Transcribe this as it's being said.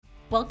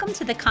Welcome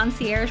to the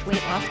Concierge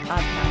Weight Loss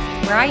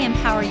Podcast, where I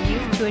empower you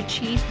to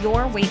achieve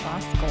your weight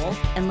loss goals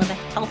and live a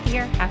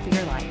healthier,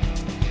 happier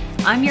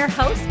life. I'm your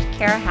host,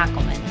 Kara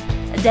Hackelman,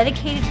 a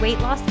dedicated weight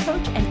loss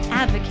coach and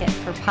advocate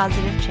for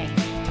positive change.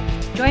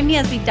 Join me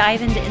as we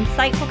dive into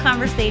insightful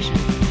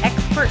conversations,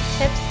 expert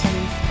tips, and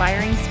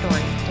inspiring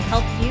stories to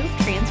help you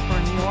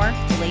transform your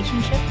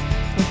relationship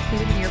with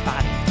food and your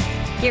body.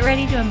 Get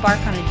ready to embark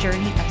on a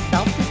journey of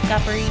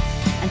self-discovery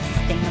and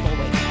sustainable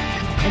weight.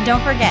 And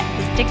don't forget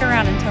to stick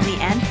around until the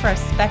end for a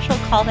special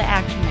call to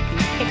action that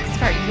can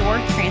kickstart your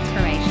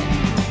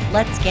transformation.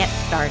 Let's get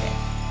started.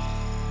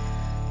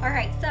 All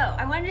right, so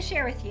I wanted to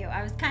share with you,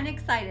 I was kind of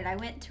excited. I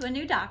went to a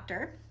new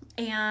doctor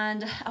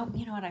and,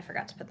 you know what? I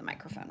forgot to put the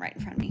microphone right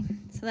in front of me.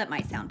 So that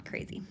might sound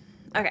crazy.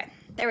 Okay,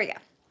 there we go.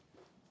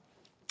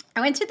 I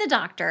went to the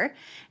doctor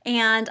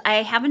and I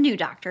have a new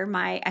doctor.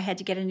 I had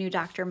to get a new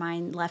doctor.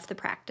 Mine left the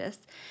practice.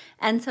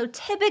 And so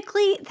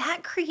typically that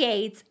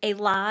creates a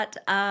lot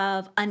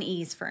of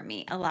unease for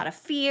me, a lot of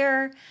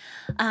fear,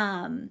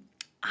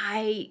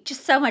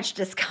 just so much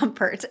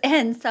discomfort.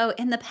 And so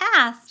in the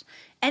past,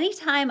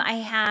 anytime I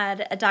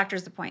had a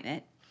doctor's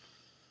appointment,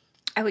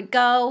 I would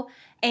go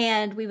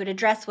and we would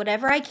address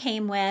whatever I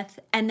came with,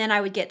 and then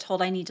I would get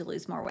told I need to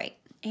lose more weight.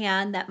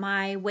 And that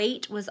my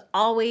weight was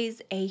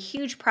always a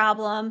huge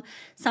problem,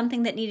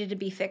 something that needed to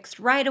be fixed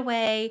right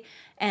away,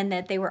 and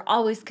that they were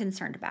always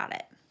concerned about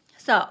it.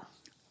 So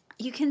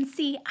you can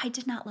see I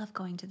did not love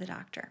going to the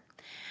doctor.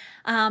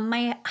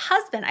 My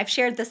husband, I've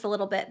shared this a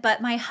little bit, but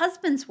my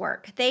husband's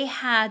work, they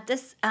had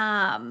this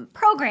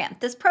program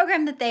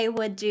that they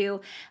would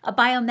do a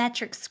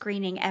biometric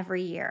screening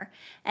every year.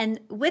 And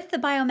with the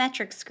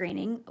biometric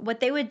screening, what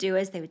they would do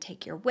is they would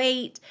take your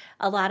weight,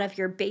 a lot of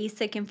your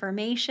basic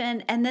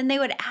information, and then they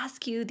would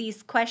ask you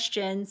these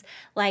questions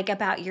like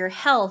about your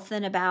health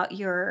and about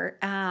your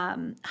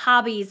not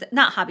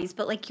hobbies,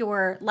 but like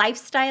your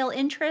lifestyle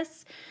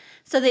interests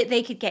so that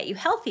they could get you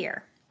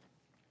healthier.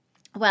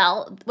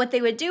 Well, what they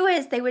would do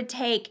is they would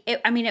take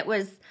it. It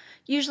was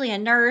usually a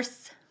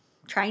nurse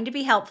trying to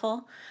be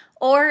helpful,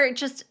 or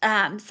just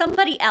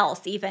somebody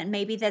else, even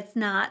maybe that's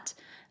not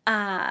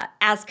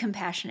as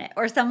compassionate,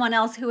 or someone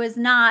else who is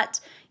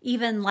not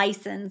even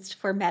licensed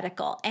for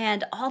medical.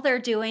 And all they're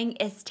doing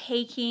is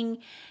taking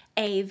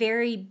a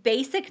very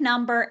basic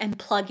number and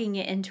plugging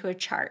it into a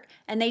chart.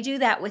 And they do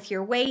that with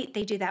your weight,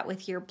 they do that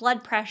with your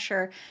blood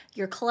pressure,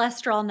 your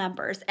cholesterol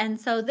numbers. And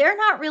so they're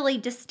not really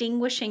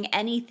distinguishing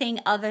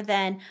anything other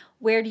than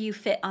where do you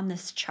fit on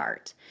this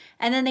chart.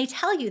 And then they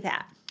tell you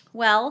that.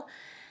 Well,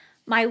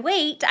 my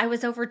weight, I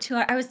was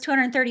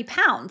 230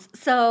 pounds.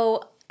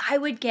 So I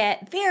would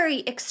get very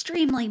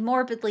extremely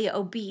morbidly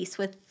obese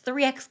with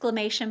 3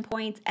 exclamation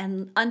points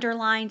and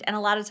underlined, and a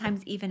lot of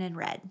times even in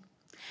red.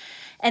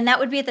 And that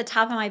would be at the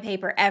top of my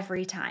paper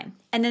every time.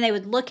 And then they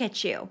would look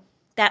at you,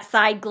 that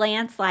side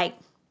glance like,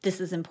 this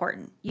is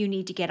important. You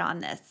need to get on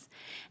this.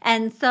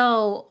 And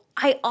so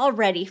I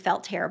already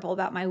felt terrible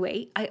about my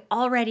weight. I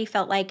already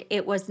felt like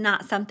it was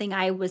not something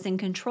I was in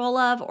control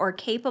of or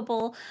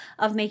capable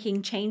of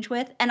making change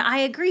with. And I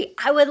agree.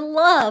 I would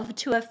love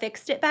to have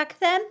fixed it back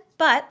then,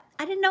 but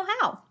I didn't know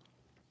how.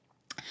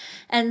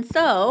 And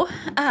so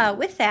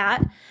with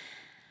that,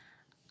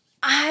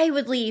 I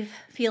would leave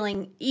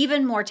feeling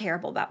even more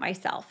terrible about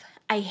myself.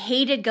 I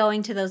hated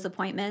going to those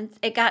appointments.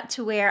 It got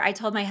to where I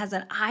told my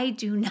husband, I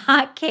do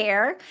not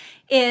care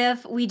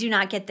if we do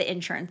not get the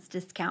insurance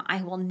discount.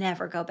 I will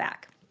never go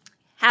back.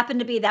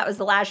 Happened to be that was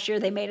the last year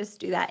they made us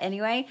do that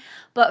anyway.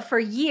 But for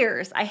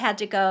years, I had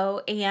to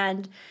go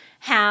and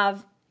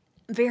have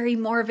very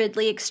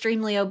morbidly,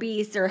 extremely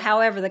obese, or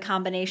however the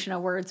combination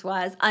of words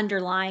was,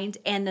 underlined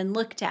and then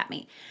looked at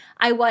me.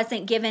 I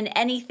wasn't given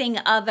anything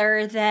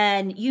other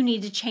than you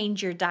need to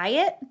change your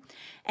diet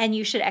and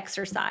you should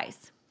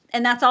exercise.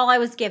 And that's all I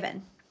was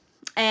given.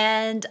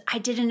 And I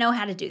didn't know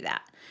how to do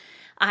that.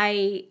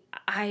 I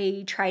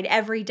tried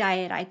every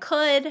diet I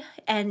could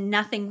and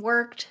nothing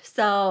worked.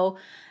 So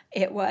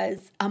it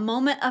was a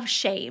moment of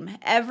shame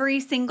every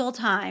single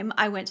time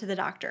I went to the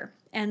doctor.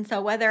 And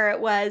so whether it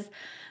was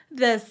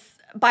this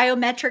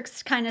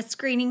biometrics kind of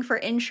screening for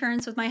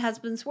insurance with my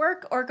husband's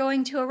work or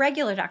going to a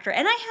regular doctor.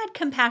 And I had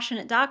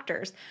compassionate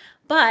doctors,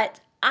 but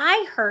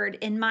I heard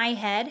in my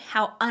head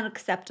how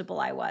unacceptable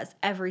I was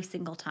every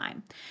single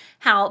time,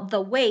 how the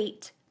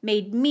weight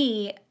made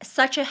me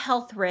such a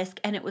health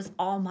risk and it was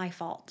all my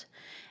fault.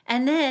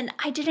 And then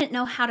I didn't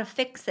know how to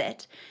fix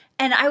it.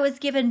 And I was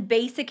given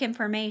basic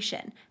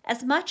information.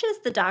 As much as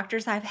the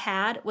doctors I've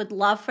had would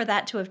love for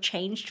that to have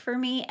changed for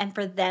me and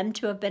for them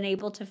to have been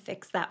able to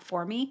fix that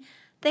for me,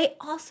 they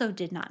also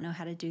did not know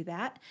how to do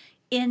that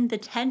in the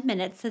 10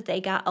 minutes that they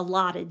got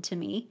allotted to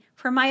me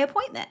for my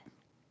appointment.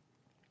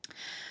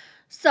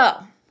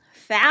 So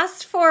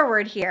fast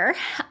forward here,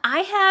 I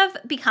have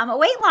become a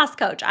weight loss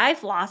coach.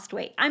 I've lost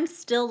weight. I'm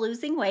still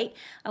losing weight.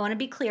 I want to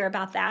be clear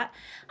about that.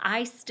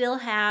 I still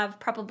have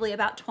probably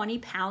about 20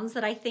 pounds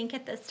that I think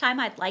at this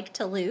time I'd like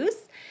to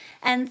lose.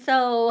 And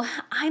so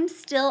I'm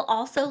still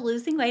also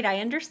losing weight. I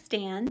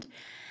understand.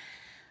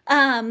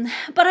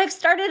 But I've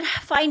started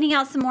finding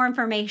out some more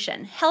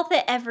information. Health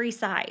at every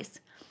size.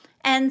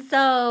 And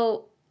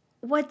so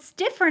what's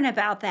different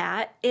about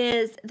that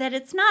is that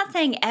it's not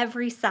saying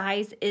every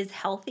size is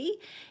healthy.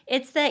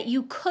 It's that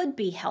you could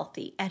be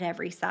healthy at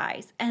every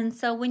size. And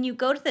so when you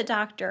go to the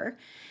doctor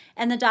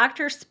and the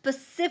doctor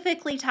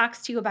specifically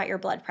talks to you about your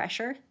blood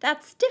pressure,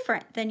 that's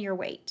different than your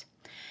weight.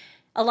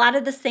 A lot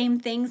of the same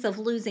things of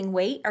losing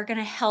weight are going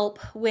to help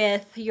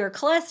with your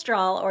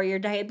cholesterol or your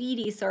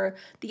diabetes or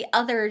the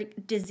other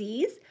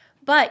disease,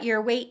 but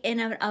your weight in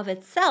and of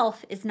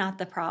itself is not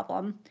the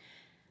problem.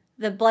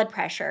 The blood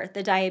pressure,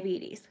 the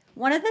diabetes.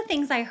 One of the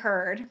things I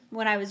heard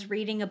when I was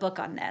reading a book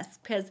on this,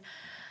 because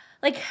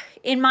like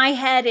in my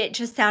head, it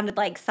just sounded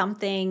like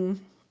something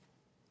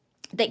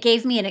that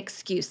gave me an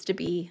excuse to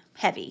be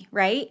heavy,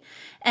 right?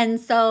 And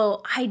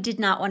so I did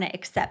not want to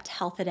accept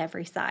health at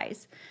every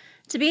size.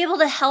 To be able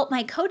to help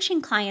my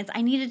coaching clients,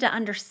 I needed to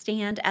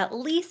understand at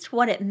least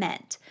what it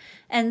meant.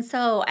 And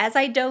so as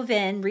I dove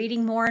in,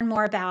 reading more and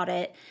more about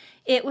it,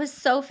 it was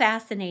so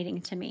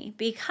fascinating to me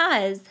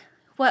because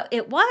what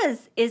it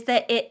was is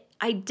that it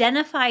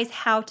identifies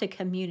how to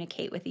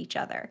communicate with each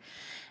other.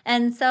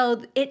 And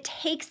so it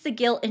takes the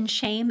guilt and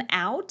shame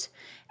out.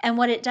 And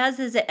what it does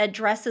is it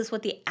addresses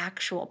what the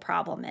actual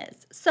problem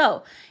is.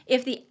 So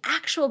if the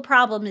actual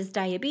problem is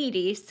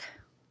diabetes,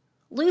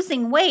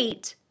 losing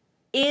weight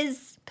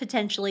is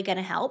potentially going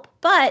to help,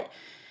 but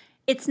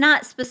it's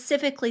not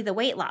specifically the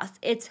weight loss.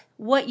 It's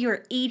what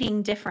you're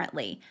eating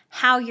differently,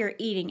 how you're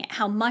eating it,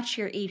 how much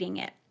you're eating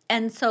it.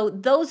 And so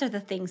those are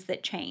the things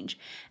that change.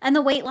 And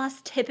the weight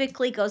loss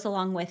typically goes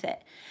along with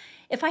it.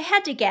 If I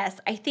had to guess,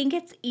 I think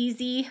it's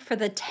easy for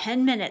the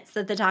 10 minutes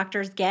that the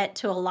doctors get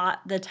to allot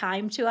the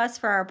time to us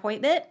for our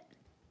appointment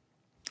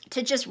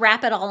to just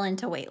wrap it all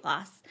into weight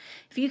loss.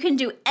 If you can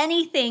do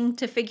anything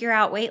to figure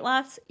out weight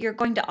loss, you're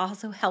going to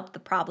also help the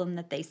problem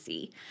that they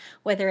see,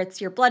 whether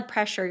it's your blood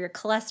pressure, your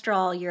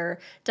cholesterol, your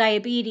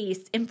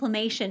diabetes,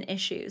 inflammation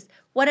issues,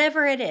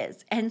 whatever it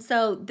is. And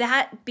so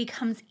that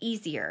becomes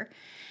easier.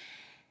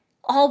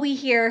 All we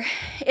hear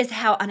is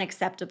how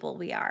unacceptable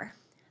we are.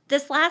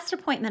 This last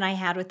appointment I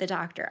had with the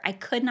doctor, I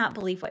could not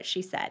believe what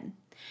she said.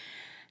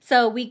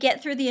 So we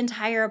get through the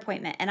entire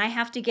appointment and I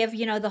have to give,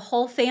 the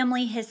whole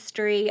family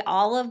history,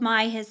 all of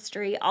my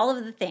history, all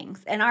of the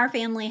things. And our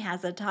family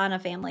has a ton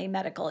of family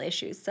medical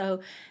issues. So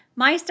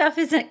my stuff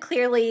isn't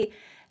clearly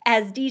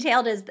as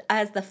detailed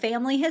as the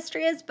family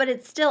history is, but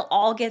it still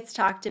all gets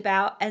talked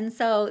about. And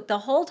so the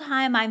whole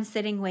time I'm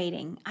sitting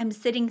waiting, I'm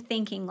sitting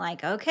thinking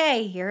like,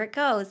 okay, here it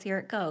goes, here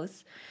it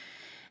goes.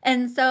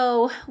 And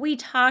so we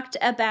talked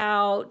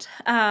about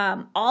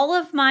all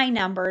of my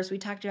numbers. We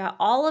talked about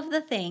all of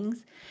the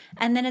things.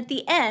 And then at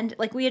the end,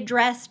 like we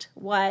addressed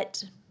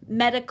what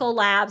medical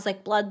labs,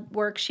 like blood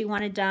work she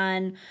wanted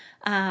done,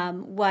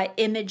 what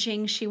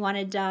imaging she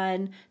wanted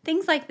done,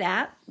 things like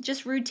that,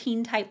 just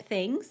routine type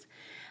things.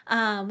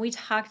 We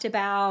talked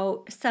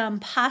about some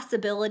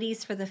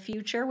possibilities for the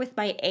future with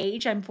my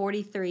age. I'm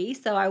 43,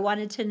 so I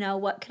wanted to know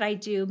what could I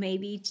do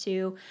maybe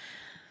to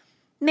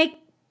make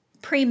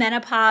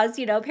perimenopause,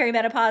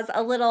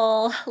 a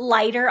little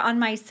lighter on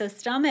my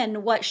system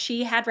and what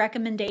she had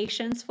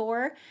recommendations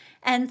for.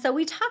 And so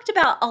we talked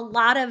about a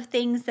lot of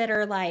things that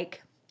are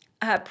like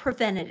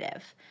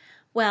preventative.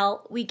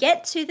 Well, we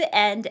get to the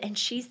end and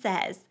she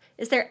says,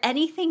 is there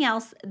anything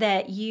else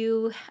that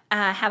you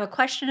have a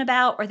question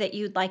about or that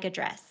you'd like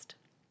addressed?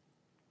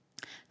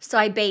 So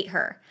I bait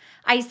her.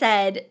 I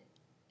said,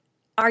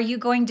 are you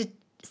going to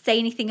say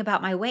anything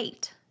about my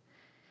weight?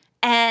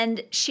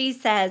 And she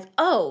says,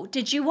 oh,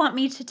 did you want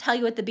me to tell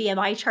you what the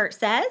BMI chart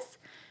says?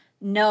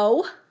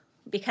 No,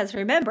 because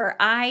remember,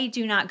 I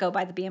do not go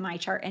by the BMI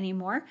chart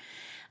anymore.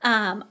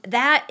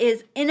 That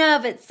is in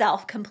of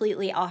itself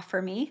completely off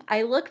for me.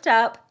 I looked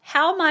up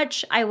how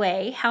much I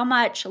weigh, how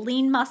much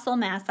lean muscle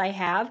mass I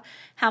have,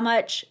 how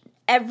much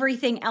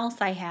everything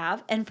else I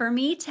have. And for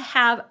me to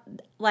have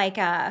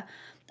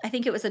I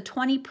think it was a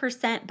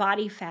 20%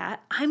 body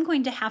fat, I'm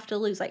going to have to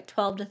lose like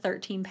 12 to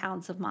 13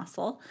 pounds of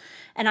muscle,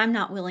 and I'm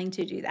not willing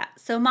to do that.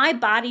 So my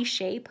body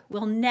shape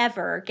will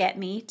never get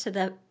me to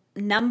the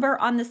number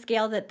on the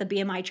scale that the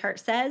BMI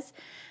chart says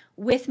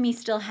with me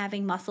still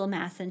having muscle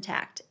mass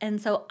intact. And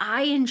so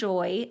I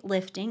enjoy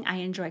lifting, I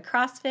enjoy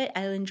CrossFit,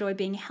 I enjoy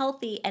being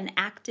healthy and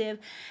active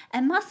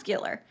and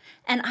muscular,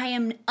 and I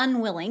am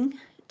unwilling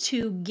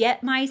to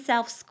get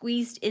myself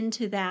squeezed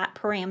into that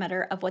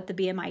parameter of what the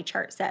BMI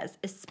chart says,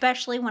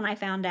 especially when I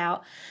found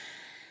out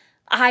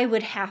I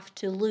would have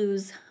to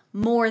lose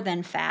more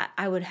than fat.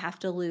 I would have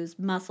to lose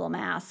muscle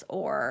mass,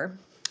 or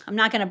I'm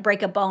not going to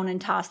break a bone and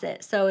toss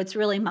it. So it's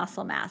really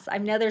muscle mass. I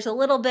know there's a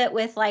little bit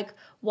with like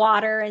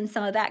water and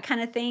some of that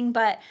kind of thing,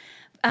 but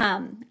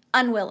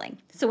unwilling.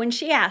 So when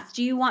she asked,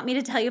 do you want me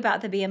to tell you about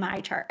the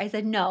BMI chart? I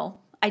said, no,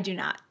 I do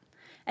not.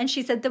 And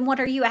she said, then what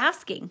are you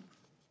asking?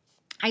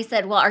 I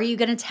said, well, are you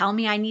going to tell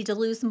me I need to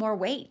lose more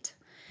weight?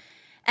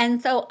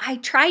 And so I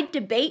tried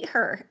to bait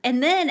her.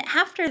 And then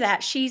after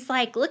that, she's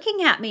like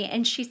looking at me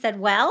and she said,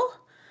 well,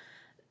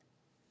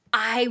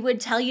 I would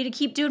tell you to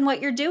keep doing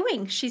what you're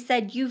doing. She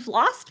said, you've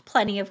lost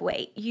plenty of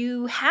weight.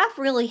 You have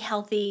really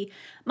healthy.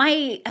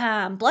 My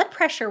blood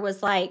pressure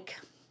was like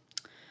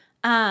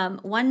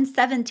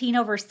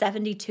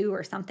 117/72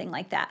 or something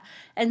like that.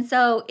 And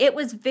so it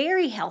was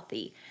very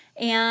healthy.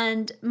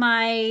 And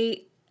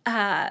my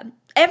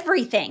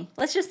everything,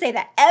 let's just say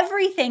that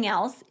everything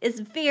else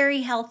is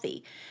very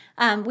healthy.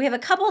 We have a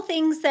couple of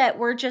things that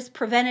we're just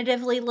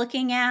preventatively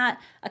looking at,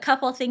 a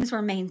couple of things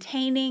we're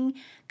maintaining,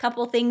 a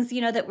couple of things,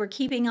 that we're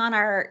keeping on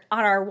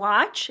our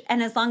watch.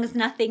 And as long as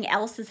nothing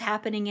else is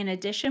happening in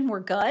addition,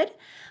 we're good.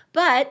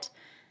 But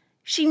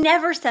she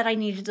never said I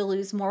needed to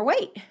lose more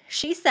weight.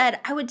 She said,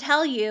 I would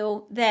tell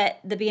you that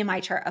the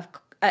BMI chart,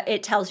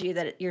 it tells you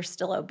that you're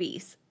still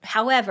obese.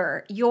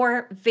 However,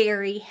 you're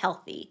very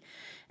healthy.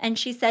 And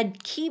she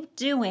said, keep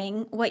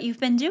doing what you've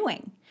been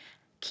doing.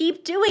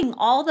 Keep doing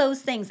all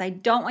those things. I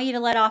don't want you to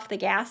let off the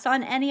gas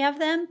on any of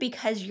them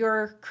because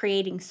you're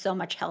creating so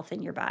much health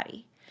in your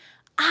body.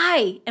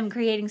 I am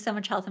creating so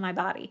much health in my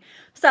body.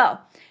 So,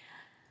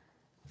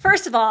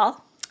 first of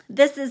all,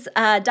 this is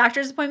a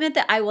doctor's appointment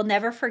that I will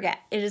never forget.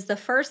 It is the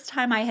first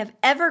time I have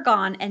ever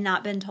gone and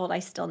not been told I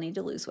still need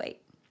to lose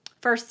weight.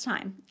 First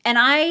time. And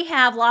I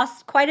have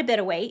lost quite a bit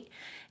of weight.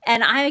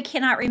 And I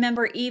cannot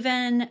remember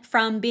even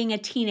from being a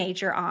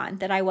teenager on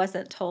that I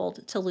wasn't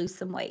told to lose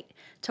some weight,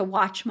 to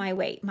watch my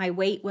weight. My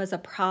weight was a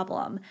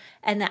problem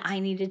and that I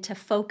needed to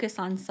focus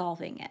on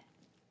solving it.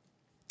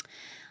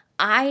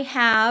 I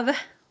have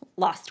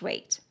lost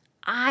weight.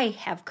 I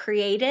have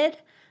created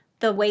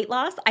the weight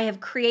loss. I have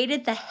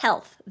created the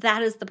health.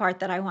 That is the part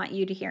that I want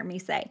you to hear me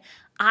say.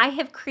 I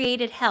have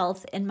created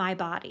health in my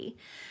body.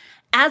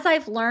 As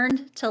I've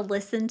learned to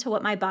listen to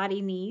what my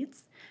body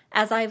needs,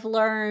 as I've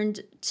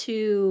learned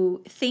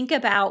to think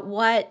about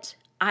what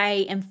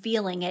I am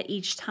feeling at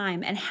each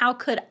time and how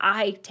could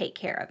I take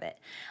care of it.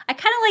 I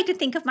kind of like to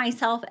think of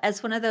myself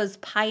as one of those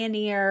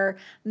pioneer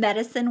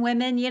medicine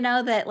women,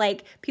 that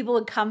like people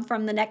would come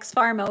from the next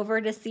farm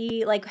over to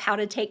see like how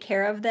to take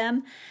care of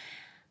them.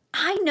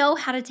 I know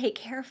how to take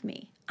care of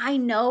me. I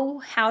know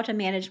how to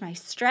manage my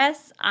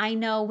stress. I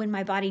know when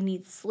my body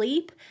needs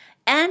sleep,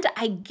 and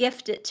I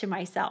gift it to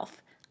myself.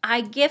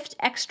 I gift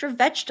extra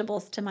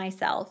vegetables to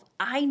myself.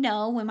 I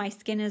know when my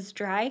skin is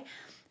dry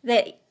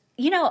that,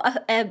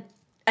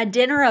 a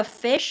dinner of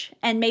fish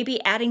and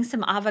maybe adding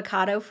some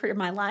avocado for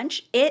my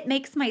lunch, it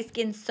makes my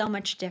skin so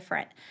much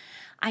different.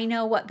 I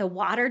know what the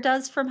water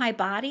does for my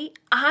body.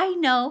 I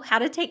know how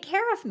to take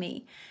care of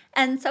me.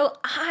 And so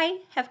I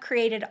have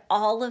created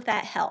all of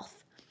that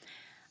health.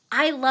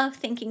 I love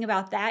thinking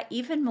about that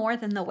even more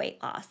than the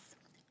weight loss.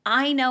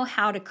 I know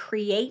how to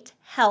create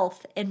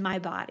health in my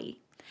body.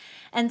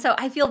 And so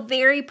I feel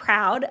very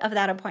proud of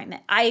that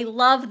appointment. I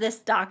love this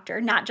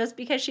doctor, not just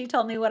because she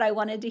told me what I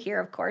wanted to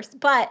hear, of course,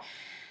 but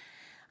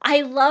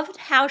I loved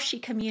how she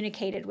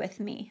communicated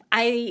with me.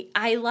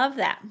 I love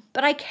that.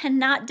 But I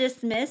cannot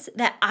dismiss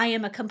that I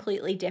am a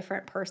completely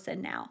different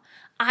person now.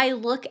 I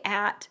look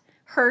at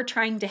her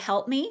trying to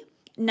help me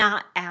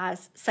not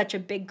as such a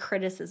big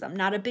criticism,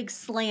 not a big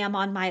slam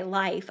on my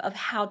life of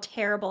how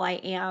terrible I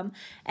am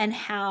and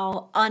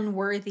how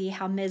unworthy,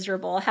 how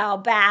miserable, how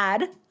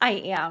bad I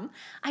am.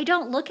 I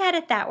don't look at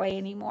it that way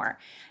anymore.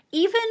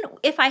 Even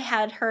if I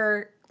had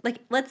her, like,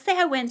 let's say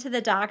I went to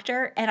the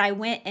doctor and I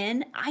went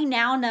in, I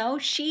now know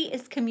she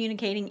is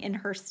communicating in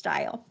her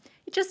style.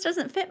 It just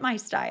doesn't fit my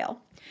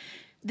style.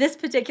 This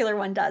particular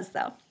one does,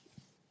 though.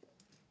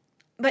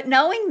 But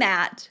knowing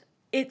that,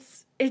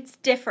 it's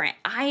different.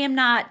 I am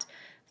not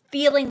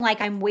feeling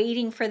like I'm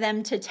waiting for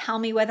them to tell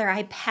me whether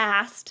I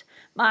passed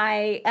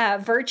my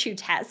virtue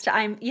test.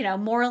 I'm,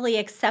 morally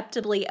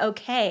acceptably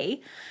okay.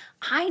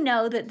 I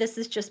know that this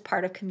is just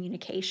part of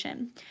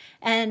communication.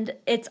 And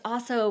it's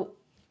also,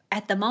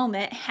 at the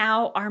moment,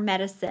 how our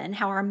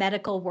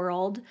medical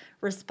world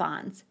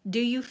responds. Do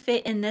you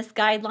fit in this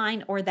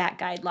guideline or that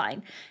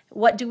guideline?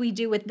 What do we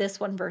do with this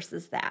one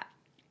versus that?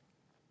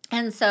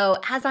 And so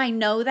as I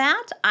know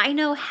that, I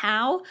know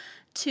how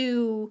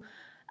to,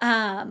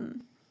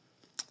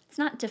 it's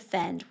not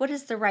defend. What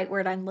is the right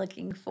word I'm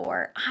looking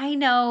for? I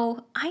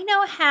know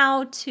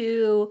how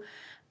to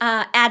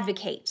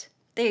advocate.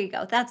 There you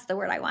go. That's the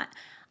word I want.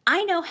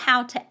 I know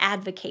how to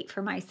advocate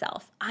for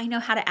myself. I know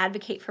how to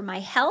advocate for my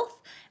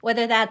health,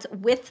 whether that's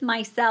with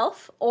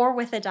myself or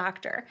with a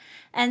doctor.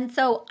 And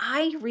so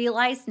I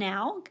realize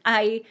now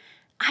I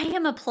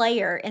am a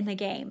player in the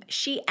game.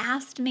 She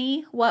asked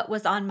me what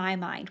was on my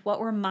mind, what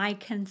were my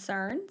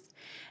concerns.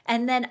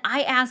 And then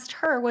I asked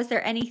her, was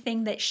there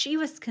anything that she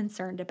was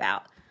concerned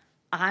about?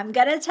 I'm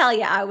going to tell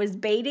you, I was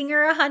baiting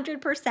her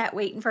 100%,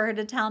 waiting for her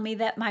to tell me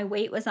that my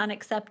weight was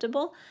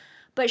unacceptable,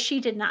 but she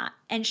did not.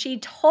 And she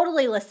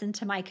totally listened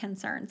to my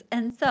concerns.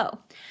 And so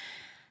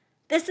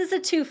this is a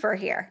twofer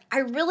here. I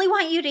really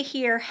want you to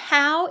hear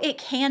how it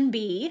can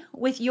be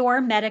with your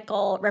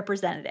medical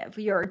representative,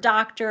 your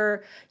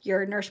doctor,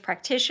 your nurse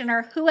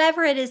practitioner,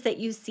 whoever it is that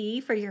you see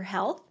for your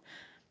health.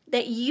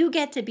 that you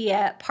get to be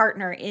a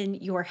partner in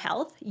your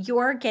health.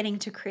 You're getting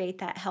to create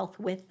that health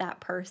with that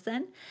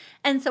person.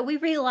 And so we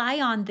rely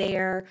on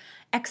their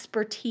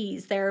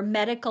expertise, their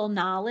medical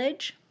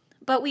knowledge,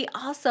 but we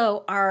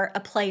also are a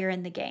player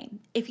in the game.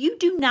 If you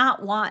do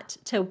not want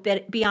to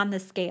be on the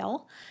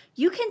scale,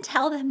 you can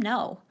tell them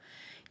no.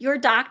 Your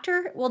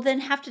doctor will then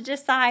have to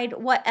decide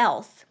what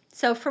else.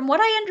 So from what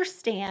I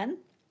understand,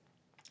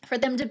 for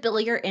them to bill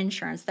your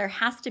insurance, there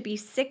has to be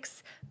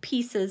 6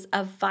 pieces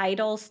of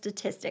vital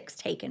statistics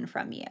taken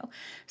from you.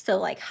 So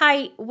like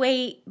height,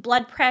 weight,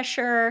 blood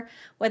pressure,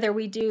 whether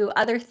we do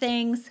other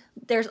things,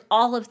 there's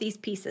all of these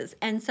pieces.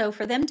 And so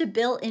for them to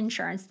bill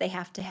insurance, they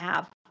have to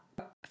have,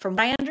 from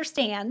what I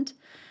understand,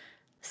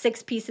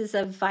 6 pieces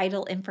of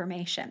vital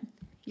information.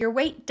 Your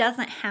weight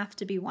doesn't have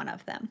to be one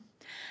of them.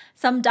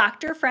 Some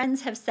doctor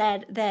friends have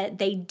said that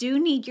they do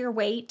need your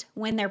weight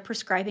when they're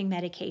prescribing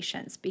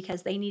medications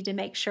because they need to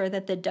make sure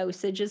that the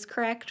dosage is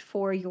correct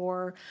for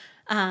your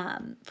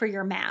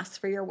mass,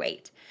 for your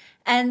weight.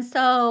 And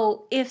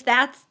so if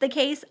that's the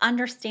case,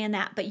 understand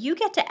that. But you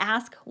get to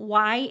ask,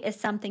 why is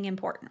something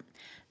important?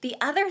 The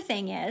other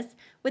thing is,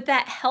 with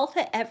that health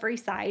at every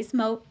size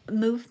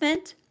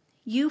movement,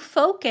 you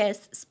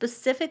focus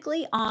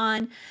specifically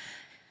on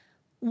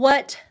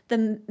what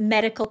the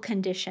medical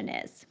condition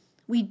is.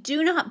 We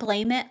do not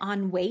blame it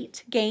on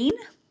weight gain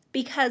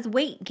because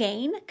weight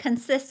gain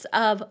consists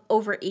of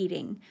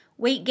overeating.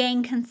 Weight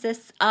gain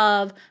consists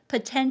of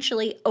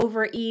potentially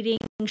overeating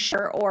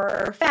sugar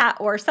or fat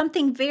or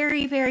something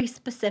very, very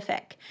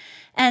specific.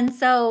 And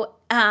so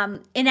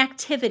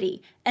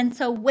inactivity. And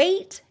so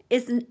weight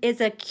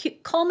is a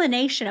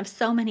culmination of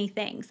so many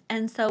things.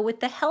 And so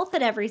with the health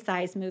at every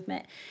size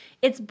movement,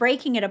 it's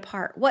breaking it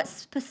apart. What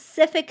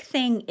specific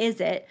thing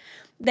is it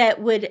that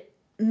would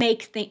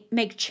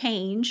make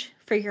change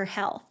for your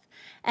health?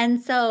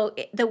 And so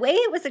the way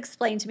it was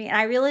explained to me, and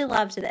I really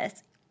loved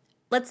this,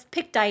 let's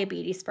pick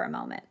diabetes for a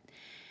moment.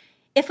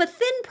 If a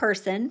thin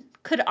person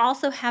could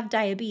also have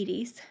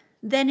diabetes,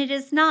 then it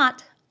is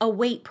not a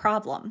weight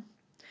problem.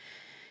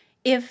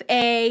 If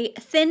a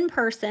thin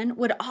person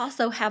would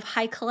also have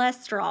high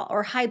cholesterol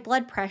or high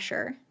blood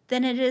pressure,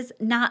 then it is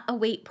not a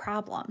weight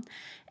problem.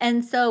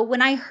 And so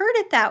when I heard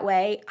it that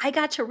way, I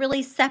got to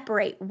really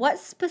separate what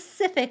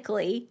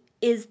specifically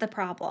is the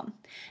problem.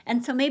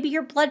 And so maybe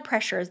your blood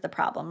pressure is the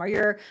problem, or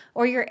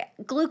your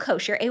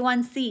glucose, your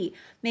A1C,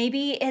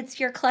 maybe it's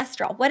your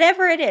cholesterol,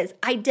 whatever it is.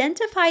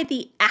 Identify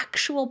the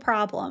actual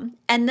problem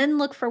and then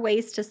look for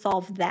ways to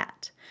solve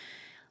that.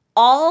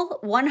 All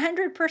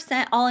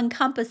 100%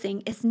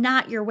 all-encompassing is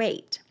not your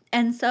weight.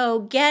 And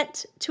so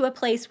get to a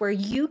place where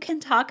you can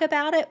talk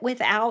about it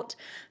without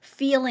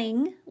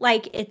feeling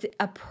like it's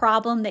a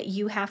problem that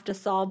you have to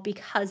solve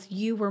because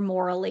you were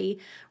morally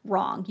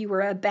wrong. You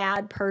were a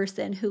bad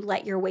person who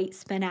let your weight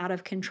spin out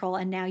of control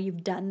and now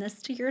you've done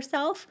this to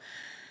yourself.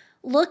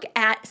 Look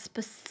at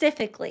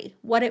specifically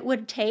what it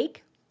would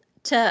take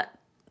to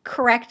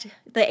correct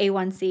the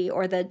A1C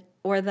or the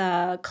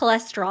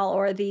cholesterol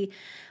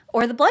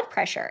or the blood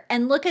pressure,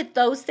 and look at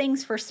those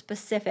things for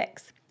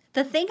specifics.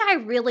 The thing I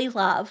really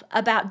love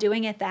about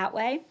doing it that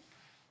way,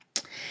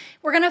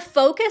 we're going to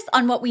focus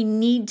on what we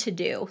need to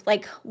do,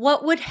 like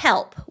what would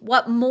help,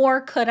 what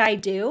more could I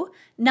do,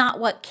 not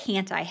what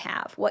can't I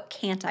have, what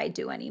can't I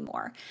do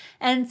anymore.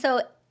 And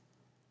so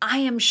I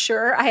am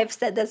sure I have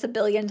said this a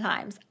billion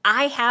times.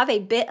 I have a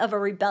bit of a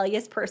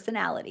rebellious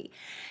personality.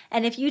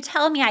 And if you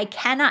tell me I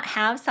cannot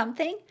have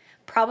something,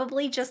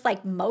 probably just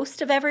like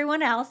most of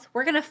everyone else,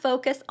 we're going to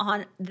focus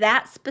on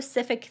that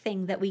specific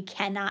thing that we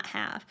cannot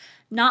have,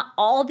 not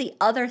all the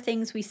other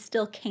things we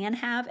still can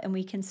have and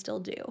we can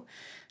still do.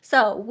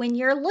 So when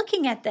you're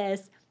looking at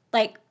this,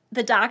 like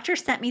the doctor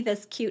sent me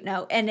this cute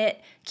note, and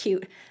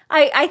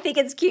I think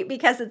it's cute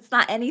because it's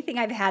not anything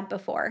I've had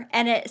before.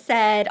 And it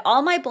said,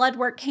 all my blood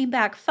work came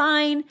back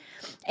fine.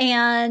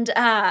 And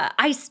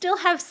I still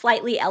have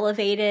slightly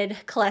elevated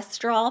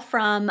cholesterol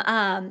from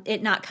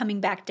it not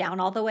coming back down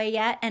all the way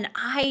yet. And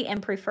I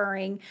am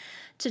preferring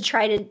to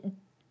try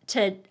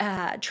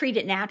to treat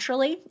it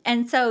naturally.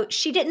 And so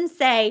she didn't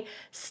say,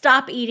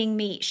 stop eating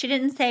meat. She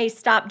didn't say,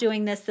 stop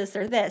doing this,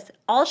 or this.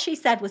 All she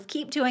said was,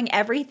 keep doing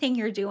everything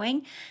you're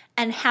doing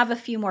and have a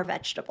few more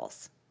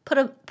vegetables. Put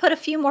a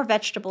few more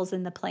vegetables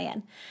in the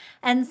plan.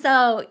 And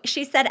so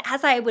she said,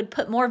 as I would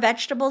put more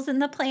vegetables in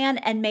the plan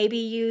and maybe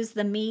use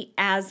the meat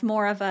as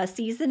more of a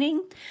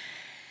seasoning,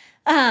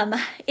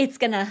 it's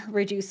going to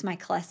reduce my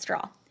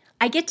cholesterol.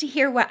 I get to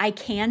hear what I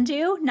can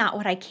do, not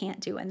what I can't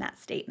do in that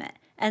statement.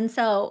 And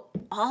so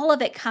all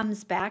of it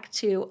comes back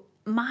to,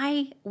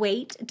 my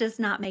weight does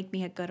not make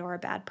me a good or a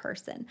bad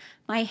person.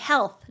 My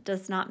health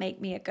does not make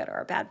me a good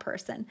or a bad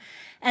person.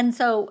 And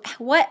so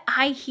what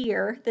I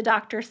hear the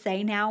doctors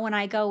say now when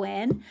I go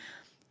in,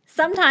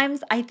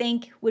 sometimes I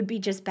think would be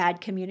just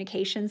bad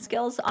communication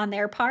skills on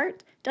their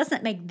part.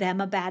 Doesn't make them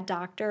a bad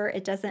doctor.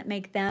 It doesn't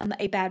make them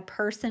a bad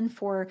person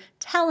for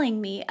telling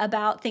me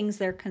about things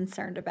they're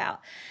concerned about.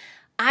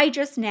 I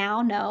just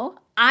now know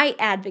I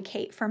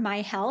advocate for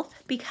my health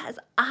because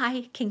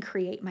I can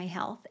create my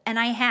health, and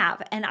I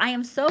have, and I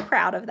am so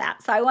proud of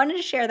that. So I wanted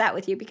to share that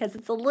with you because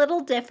it's a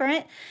little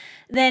different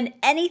than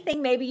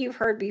anything maybe you've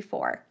heard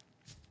before.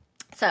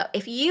 So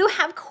if you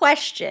have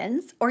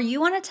questions or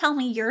you want to tell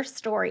me your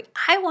story,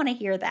 I want to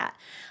hear that.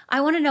 I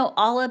want to know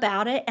all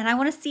about it, and I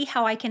want to see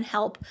how I can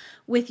help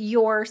with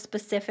your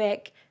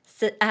specific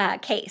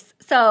case.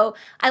 So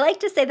I like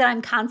to say that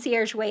I'm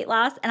concierge weight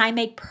loss, and I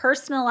make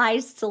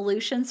personalized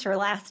solutions for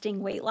lasting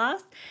weight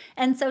loss.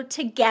 And so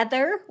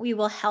together we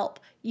will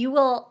help. You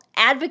will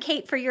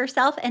advocate for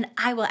yourself, and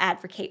I will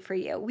advocate for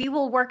you. We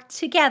will work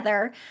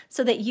together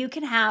so that you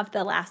can have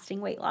the lasting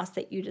weight loss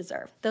that you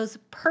deserve. Those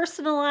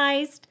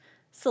personalized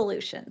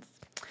solutions.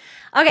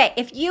 Okay,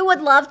 if you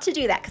would love to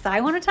do that, because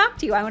I want to talk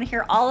to you, I want to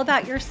hear all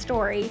about your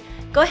story,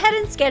 go ahead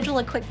and schedule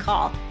a quick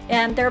call.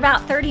 And they're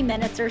about 30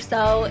 minutes or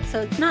so it's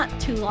not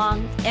too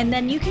long. And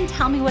then you can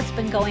tell me what's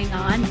been going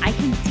on. I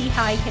can see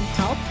how I can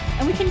help,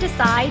 and we can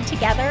decide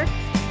together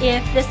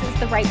if this is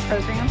the right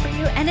program for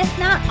you. And if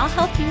not, I'll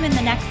help you in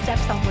the next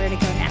steps on where to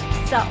go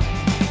next. So,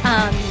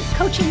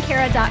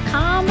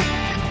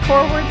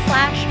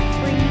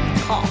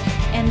 coachingkara.com/free call.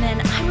 And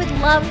then I would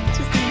love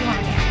to see you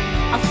on there.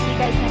 I'll see you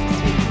guys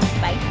next week.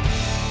 Bye.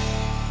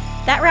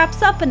 That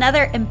wraps up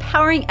another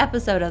empowering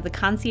episode of the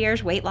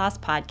Concierge Weight Loss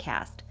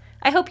Podcast.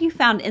 I hope you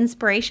found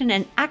inspiration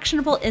and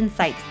actionable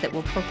insights that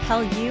will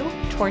propel you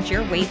towards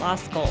your weight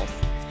loss goals.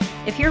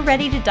 If you're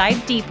ready to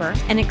dive deeper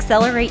and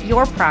accelerate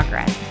your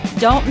progress,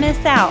 don't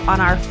miss out on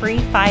our free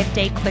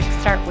 5-day Quick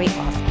Start Weight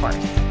Loss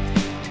course.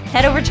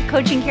 Head over to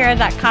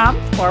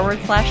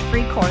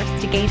coachingkara.com/free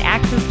course to gain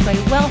access to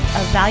a wealth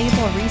of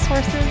valuable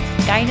resources,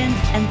 guidance,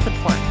 and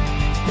support.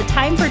 The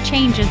time for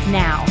change is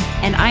now,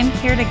 and I'm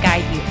here to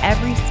guide you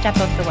every step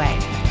of the way.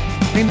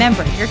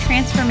 Remember, your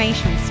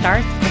transformation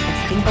starts with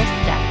a single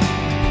step.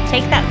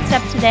 Take that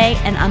step today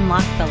and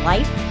unlock the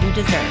life you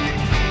deserve.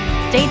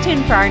 Stay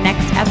tuned for our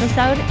next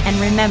episode, and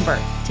remember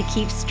to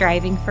keep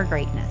striving for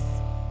greatness.